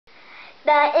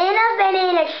The Anna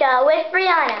Banana Show with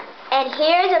Brianna. And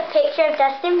here's a picture of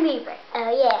Justin Bieber.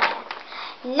 Oh yeah.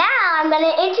 Now I'm going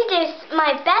to introduce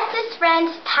my bestest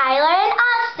friends, Tyler and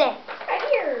Austin. Right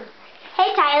here.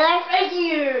 Hey Tyler. Right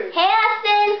here. Hey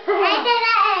Austin.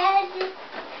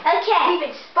 Okay. We've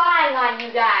been spying on you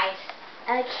guys.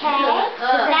 Okay.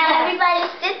 Now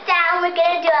everybody sit down. We're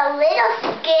going to do a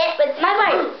little skit with my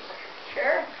Barbie.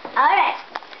 Sure. Alright.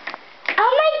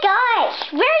 Oh my gosh.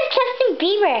 Where's Justin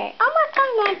Bieber? Oh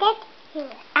my God,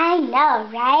 I know,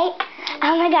 right?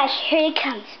 Oh my gosh, here he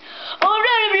comes.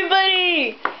 Alright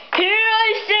everybody, here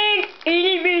I sing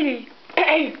Itty Bitty.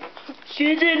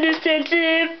 She's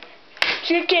insensitive,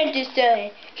 she can't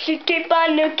decide. She keep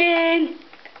on looking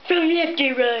from left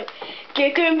to right.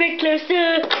 Get her a bit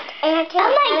closer. Oh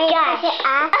my gosh,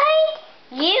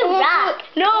 you rock.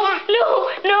 No.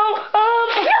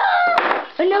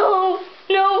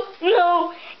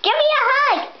 Give me a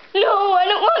hug. No, I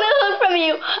don't want a hug from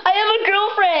you. I have a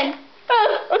girlfriend.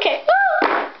 Okay.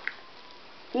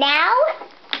 Now,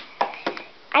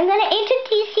 I'm going to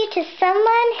introduce you to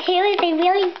someone who is a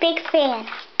really big fan.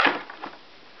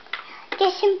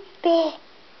 Justin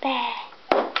Bieber.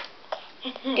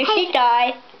 Did she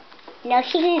die? No,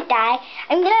 she didn't die.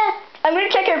 I'm gonna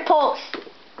check her pulse.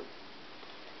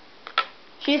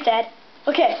 She's dead.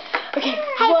 Okay. Hey,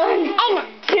 1, Anna.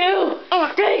 2,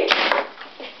 3.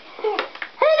 Who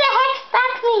the heck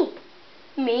stalked me?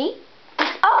 Me?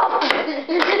 Oh!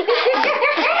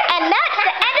 And that's the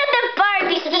end of the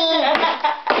Barbie scene.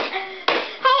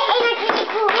 Hey, Anna, can you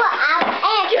pull her up?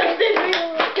 Justin,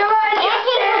 come on,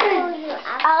 Justin.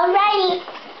 Alrighty.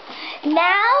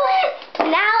 Now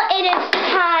it is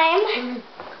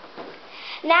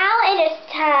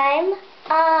time.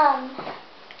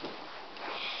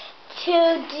 To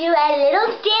do a little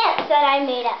dance that I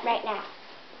made up right now.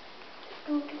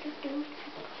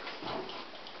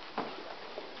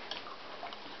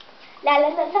 La la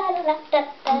la la la la la.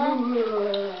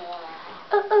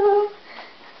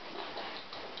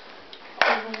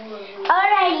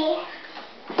 Alrighty.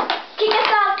 Kick us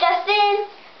off, Justin.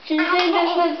 She's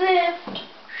insensitive.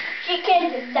 She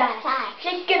can't decide.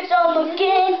 She keeps on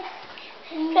looking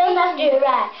from left to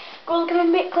right. Girl, come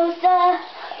a bit closer.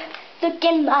 Look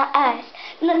in my eyes.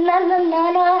 Na na na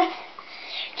na na.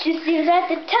 She seems at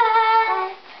the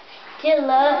time to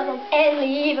love him and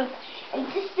leave him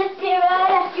and disappear right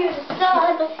after the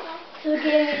sun. So give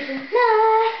me some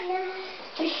night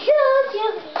to shoot you,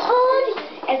 hold you,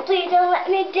 and please don't let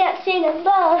me dancing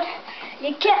alone.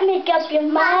 You can't make up your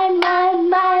mind.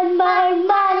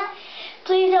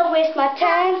 Please don't waste my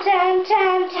time.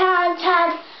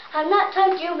 I'm not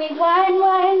trying to rewind.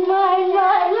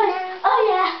 Oh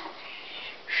yeah.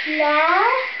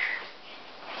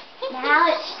 Now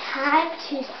it's time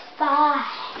to spy.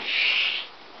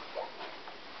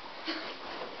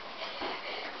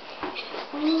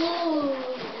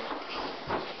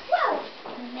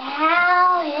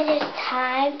 Now it is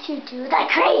time to do the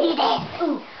crazy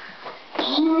dance.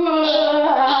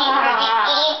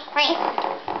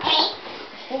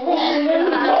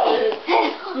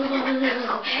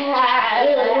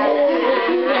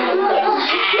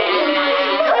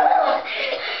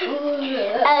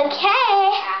 Okay,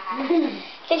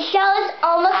 the show is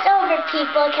almost over,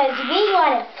 people, because we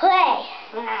want to play.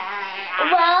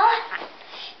 Well,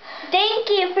 thank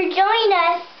you for joining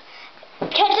us.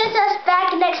 Catch us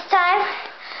back next time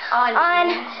on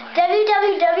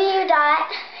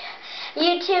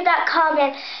www.youtube.com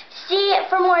and see it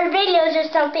for more videos or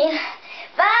something.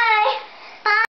 Bye!